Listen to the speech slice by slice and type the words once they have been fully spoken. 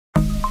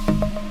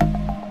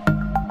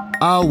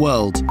Our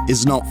world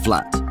is not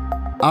flat.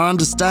 Our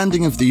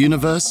understanding of the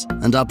universe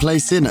and our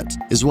place in it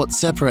is what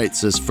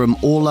separates us from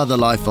all other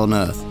life on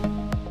Earth.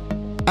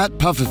 At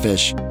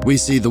Pufferfish, we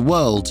see the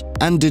world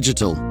and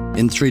digital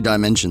in 3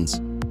 dimensions.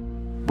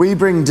 We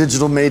bring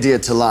digital media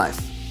to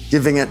life,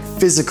 giving it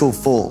physical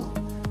form,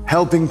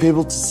 helping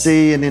people to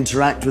see and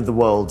interact with the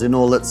world in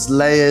all its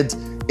layered,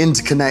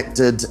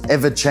 interconnected,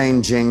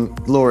 ever-changing,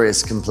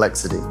 glorious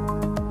complexity.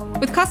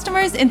 With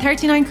customers in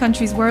 39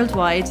 countries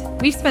worldwide,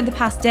 we've spent the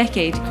past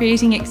decade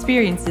creating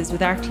experiences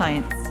with our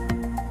clients.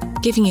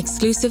 Giving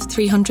exclusive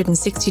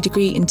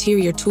 360-degree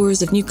interior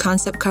tours of new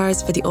concept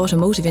cars for the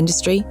automotive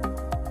industry,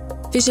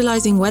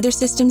 visualising weather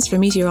systems for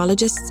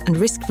meteorologists and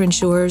risk for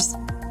insurers,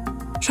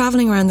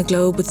 travelling around the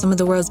globe with some of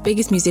the world's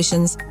biggest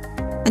musicians,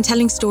 and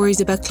telling stories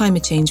about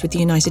climate change with the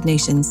United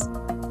Nations.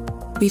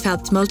 We've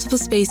helped multiple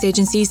space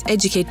agencies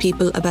educate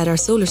people about our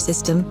solar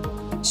system,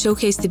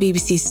 showcased the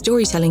BBC's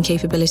storytelling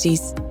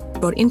capabilities,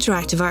 brought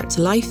interactive art to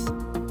life,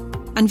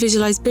 and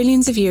visualised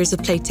billions of years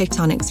of plate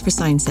tectonics for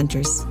science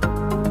centres.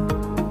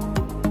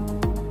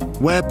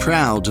 We're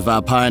proud of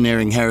our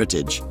pioneering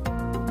heritage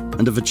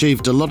and have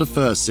achieved a lot of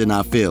firsts in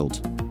our field.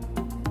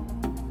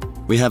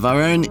 We have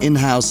our own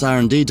in-house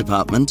R&D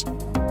department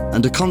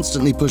and are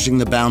constantly pushing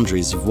the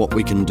boundaries of what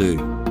we can do.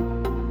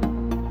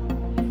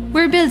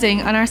 We're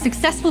building on our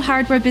successful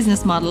hardware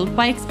business model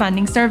by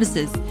expanding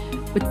services,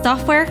 with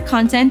software,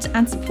 content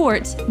and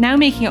support now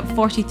making up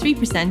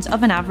 43%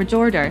 of an average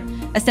order,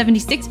 a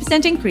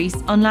 76% increase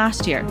on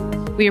last year.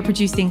 We are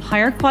producing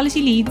higher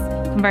quality leads,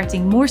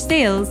 converting more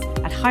sales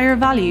at higher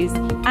values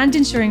and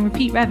ensuring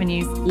repeat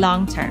revenues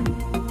long term.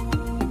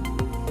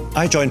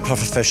 I joined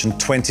Pufferfish in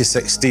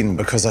 2016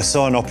 because I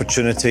saw an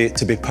opportunity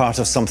to be part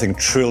of something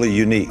truly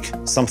unique,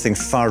 something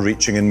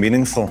far-reaching and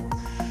meaningful.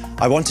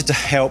 I wanted to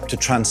help to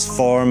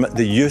transform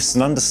the use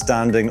and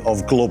understanding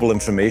of global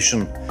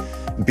information,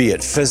 be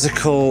it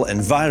physical,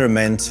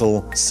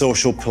 environmental,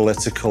 social,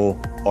 political,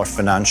 or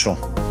financial.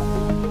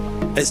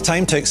 It's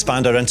time to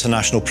expand our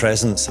international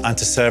presence and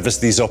to service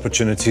these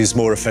opportunities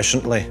more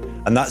efficiently.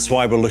 And that's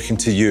why we're looking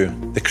to you,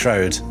 the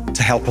crowd,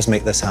 to help us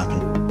make this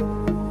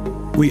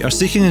happen. We are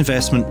seeking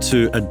investment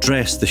to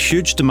address the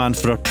huge demand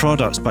for our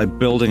products by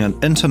building an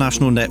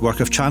international network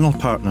of channel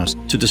partners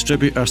to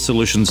distribute our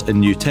solutions in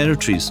new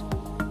territories.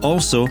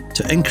 Also,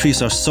 to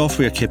increase our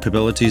software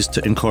capabilities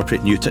to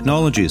incorporate new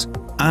technologies,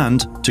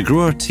 and to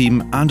grow our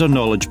team and our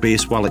knowledge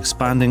base while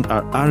expanding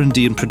our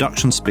R&D and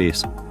production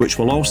space, which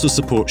will also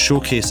support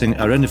showcasing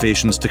our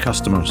innovations to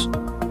customers.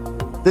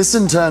 This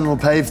in turn will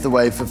pave the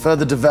way for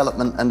further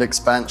development and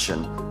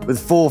expansion, with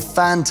 4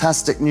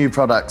 fantastic new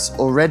products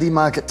already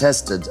market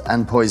tested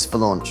and poised for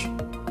launch.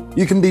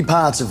 You can be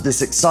part of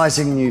this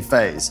exciting new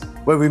phase,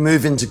 where we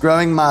move into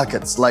growing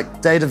markets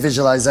like data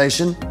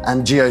visualization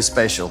and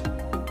geospatial.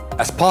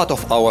 As part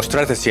of our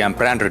strategy and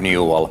brand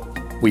renewal,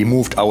 we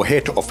moved our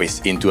head office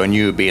into a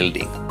new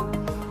building.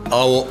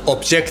 Our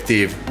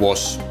objective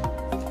was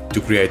to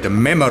create a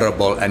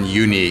memorable and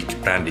unique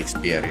brand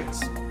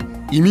experience.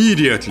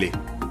 Immediately,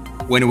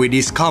 when we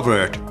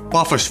discovered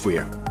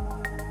Puffersphere,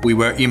 we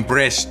were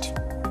impressed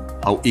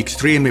how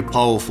extremely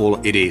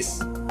powerful it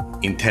is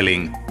in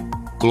telling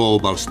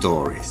global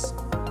stories.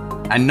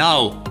 And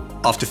now,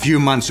 after a few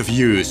months of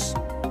use,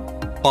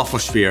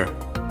 Puffersphere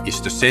is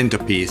the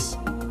centerpiece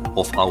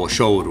of our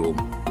showroom.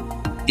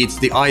 It's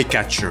the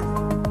eye-catcher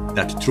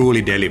that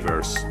truly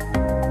delivers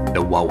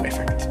the wow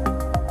effect.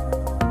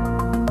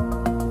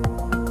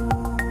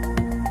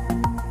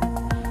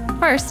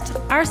 First,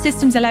 our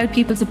systems allowed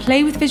people to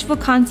play with visual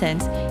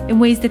content in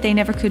ways that they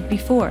never could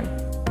before.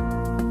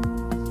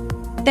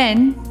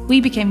 Then,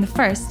 we became the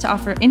first to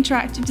offer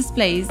interactive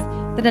displays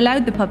that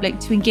allowed the public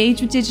to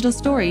engage with digital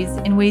stories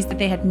in ways that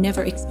they had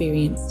never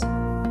experienced.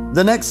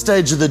 The next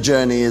stage of the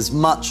journey is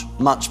much,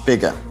 much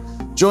bigger.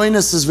 Join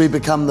us as we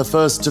become the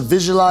first to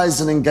visualize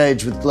and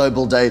engage with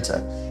global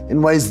data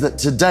in ways that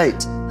to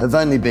date have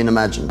only been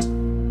imagined.